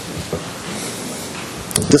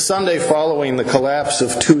The Sunday following the collapse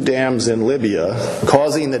of 2 dams in Libya,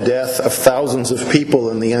 causing the death of thousands of people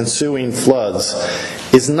in the ensuing floods,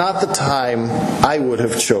 is not the time I would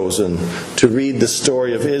have chosen to read the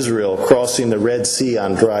story of Israel crossing the Red Sea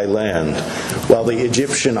on dry land, while the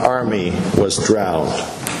Egyptian army was drowned.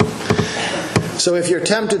 So if you're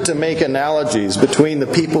tempted to make analogies between the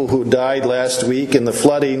people who died last week in the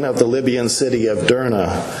flooding of the Libyan city of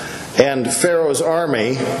Derna and Pharaoh's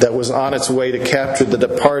army that was on its way to capture the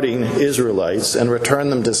departing Israelites and return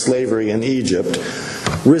them to slavery in Egypt,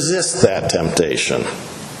 resist that temptation.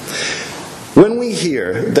 When we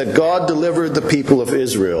hear that God delivered the people of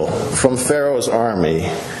Israel from Pharaoh's army,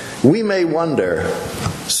 we may wonder,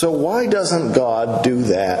 so why doesn't God do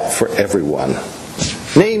that for everyone?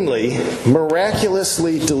 Namely,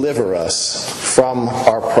 miraculously deliver us from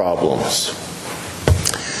our problems.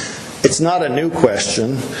 It's not a new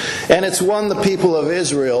question, and it's one the people of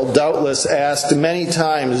Israel doubtless asked many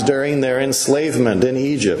times during their enslavement in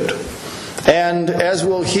Egypt. And as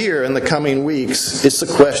we'll hear in the coming weeks, it's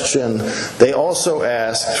a question they also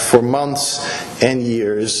asked for months and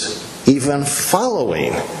years, even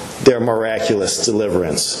following their miraculous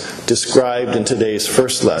deliverance, described in today's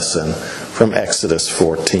first lesson from Exodus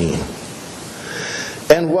 14.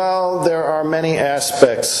 And while there are many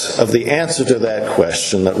aspects of the answer to that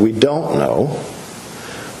question that we don't know,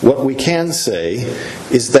 what we can say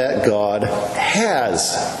is that God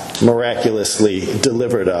has miraculously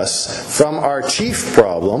delivered us from our chief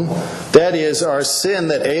problem, that is, our sin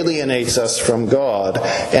that alienates us from God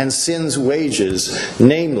and sin's wages,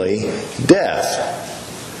 namely death.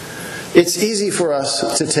 It's easy for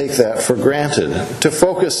us to take that for granted, to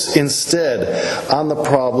focus instead on the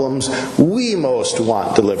problems we most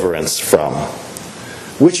want deliverance from,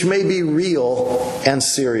 which may be real and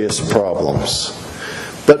serious problems.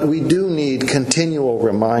 But we do need continual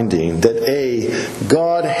reminding that A,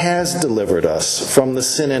 God has delivered us from the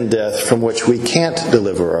sin and death from which we can't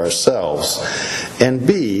deliver ourselves, and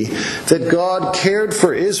B, that God cared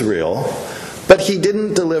for Israel, but He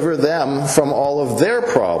didn't deliver them from all of their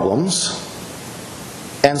problems,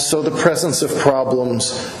 and so the presence of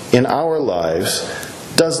problems in our lives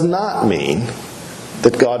does not mean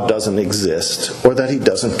that God doesn't exist or that He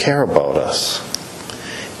doesn't care about us.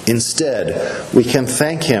 Instead, we can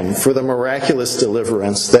thank Him for the miraculous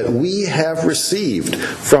deliverance that we have received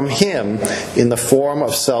from Him in the form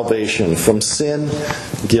of salvation from sin,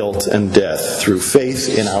 guilt, and death through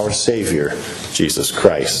faith in our Savior, Jesus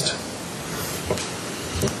Christ.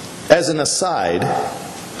 As an aside,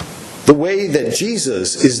 the way that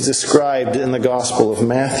Jesus is described in the Gospel of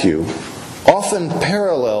Matthew often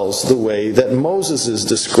parallels the way that Moses is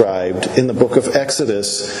described in the book of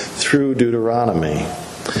Exodus through Deuteronomy.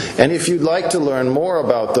 And if you'd like to learn more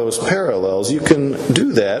about those parallels, you can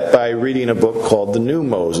do that by reading a book called The New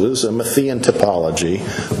Moses, a Matthean Typology,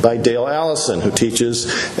 by Dale Allison, who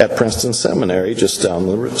teaches at Princeton Seminary just down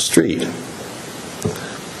the street.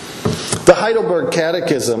 The Heidelberg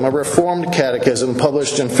Catechism, a Reformed catechism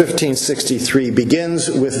published in 1563, begins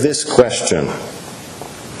with this question: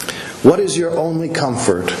 what is your only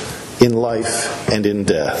comfort in life and in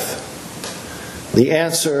death? The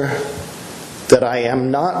answer, that I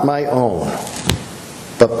am not my own,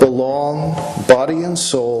 but belong, body and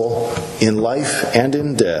soul, in life and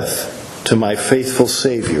in death, to my faithful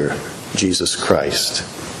Savior, Jesus Christ.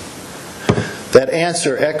 That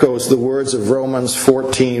answer echoes the words of Romans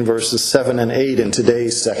 14, verses 7 and 8 in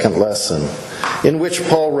today's second lesson, in which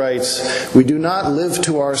Paul writes, "We do not live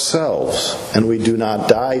to ourselves, and we do not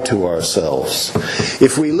die to ourselves.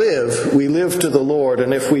 If we live to the Lord,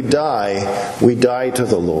 and if we die to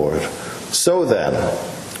the Lord. So then,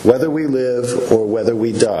 whether we live or whether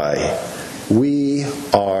we die, we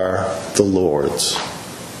are the Lord's."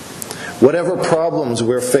 Whatever problems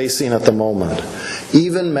we're facing at the moment,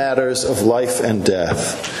 even matters of life and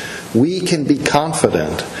death, we can be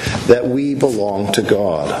confident that we belong to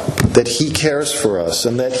God, that He cares for us,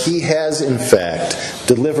 and that He has, in fact,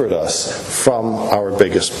 delivered us from our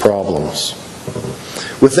biggest problems.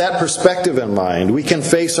 With that perspective in mind, we can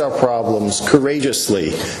face our problems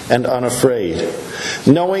courageously and unafraid.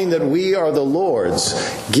 Knowing that we are the Lord's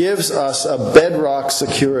gives us a bedrock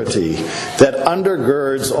security that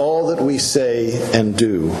undergirds all that we say and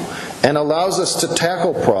do, and allows us to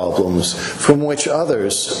tackle problems from which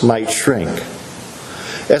others might shrink.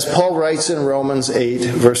 As Paul writes in Romans 8,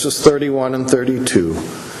 verses 31 and 32,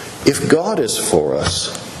 "If God is for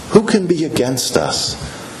us, who can be against us?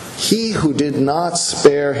 He who did not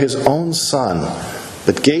spare His own Son,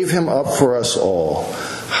 but gave Him up for us all,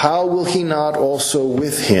 how will He not also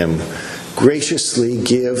with Him graciously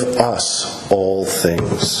give us all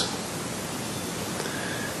things?"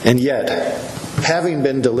 And yet, having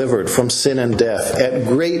been delivered from sin and death at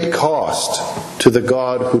great cost to the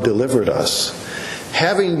God who delivered us,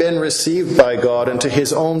 having been received by God into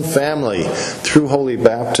his own family through holy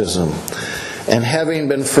baptism, and having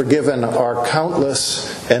been forgiven our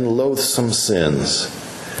countless and loathsome sins,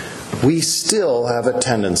 we still have a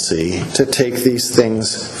tendency to take these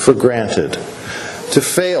things for granted, to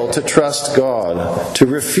fail to trust God, to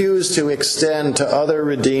refuse to extend to other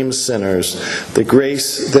redeemed sinners the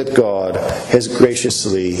grace that God has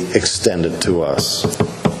graciously extended to us.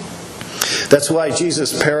 That's why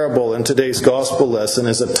Jesus' parable in today's gospel lesson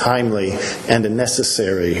is a timely and a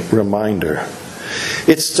necessary reminder.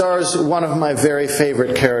 It stars one of my very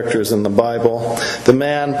favorite characters in the Bible, the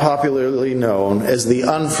man popularly known as the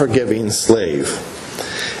unforgiving slave.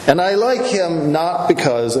 And I like him not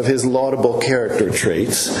because of his laudable character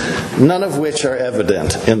traits, none of which are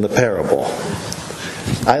evident in the parable.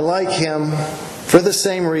 I like him for the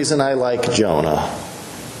same reason I like Jonah,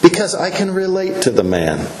 because I can relate to the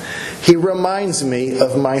man. He reminds me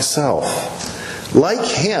of myself. Like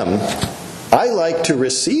him, I like to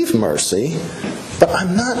receive mercy, but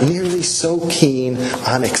I'm not nearly so keen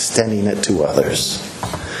on extending it to others.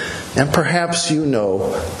 And perhaps you know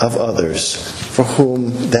of others for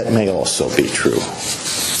whom that may also be true.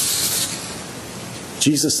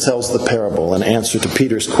 Jesus tells the parable in answer to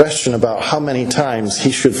Peter's question about how many times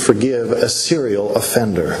he should forgive a serial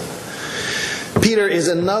offender. Peter is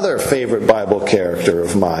another favorite Bible character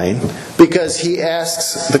of mine because he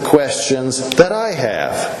asks the questions that I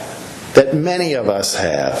have, that many of us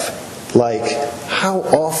have, like, how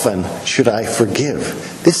often should I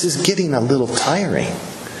forgive? This is getting a little tiring.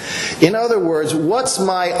 In other words, what's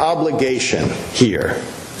my obligation here?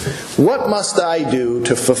 What must I do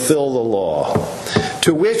to fulfill the law?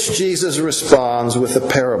 To which Jesus responds with a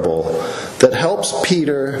parable that helps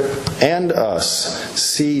Peter and us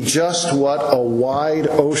see just what a wide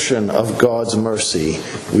ocean of God's mercy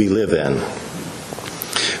we live in.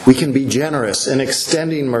 We can be generous in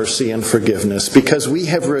extending mercy and forgiveness because we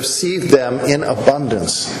have received them in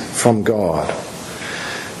abundance from God,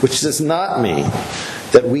 which does not mean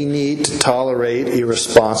that we need to tolerate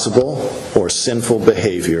irresponsible or sinful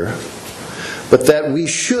behavior, but that we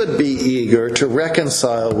should be eager to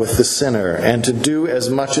reconcile with the sinner and to do as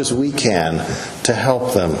much as we can to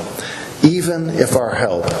help them, even if our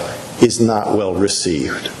help is not well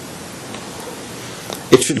received.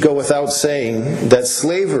 It should go without saying that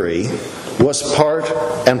slavery was part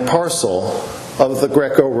and parcel of the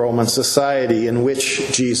Greco-Roman society in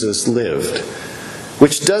which Jesus lived,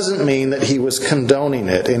 which doesn't mean that he was condoning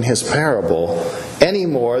it in his parable any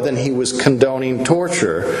more than he was condoning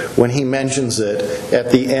torture when he mentions it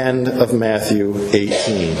at the end of Matthew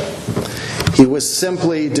 18. He was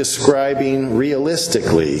simply describing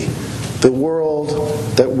realistically the world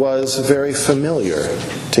that was very familiar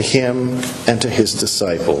to him and to his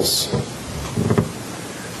disciples.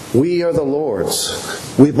 We are the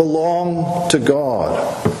Lord's. We belong to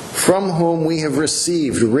God, from whom we have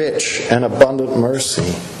received rich and abundant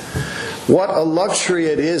mercy. What a luxury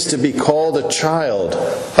it is to be called a child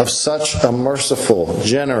of such a merciful,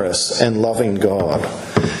 generous, and loving God.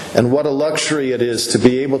 And what a luxury it is to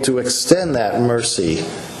be able to extend that mercy,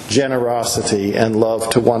 generosity, and love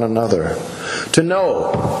to one another. To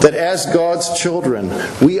know that as God's children,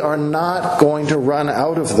 we are not going to run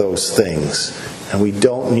out of those things, and we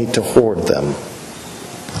don't need to hoard them.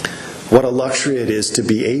 What a luxury it is to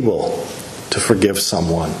be able to forgive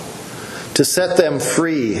someone, to set them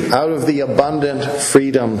free out of the abundant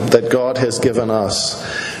freedom that God has given us,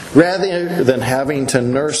 rather than having to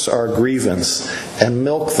nurse our grievance and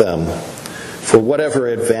milk them for whatever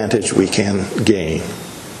advantage we can gain.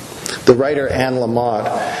 The writer Anne Lamott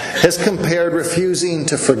has compared refusing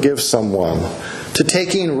to forgive someone to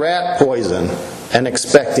taking rat poison and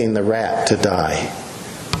expecting the rat to die.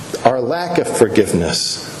 Our lack of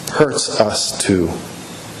forgiveness hurts us too.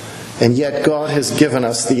 And yet God has given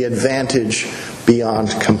us the advantage beyond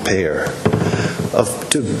compare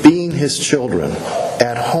to being his children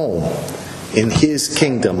at home in his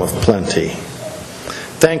kingdom of plenty.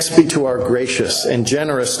 Thanks be to our gracious and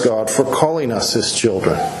generous God for calling us his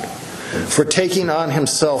children, for taking on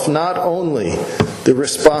himself not only the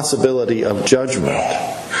responsibility of judgment,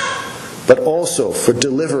 but also for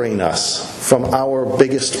delivering us from our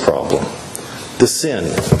biggest problem, the sin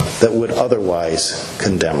that would otherwise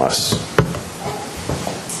condemn us.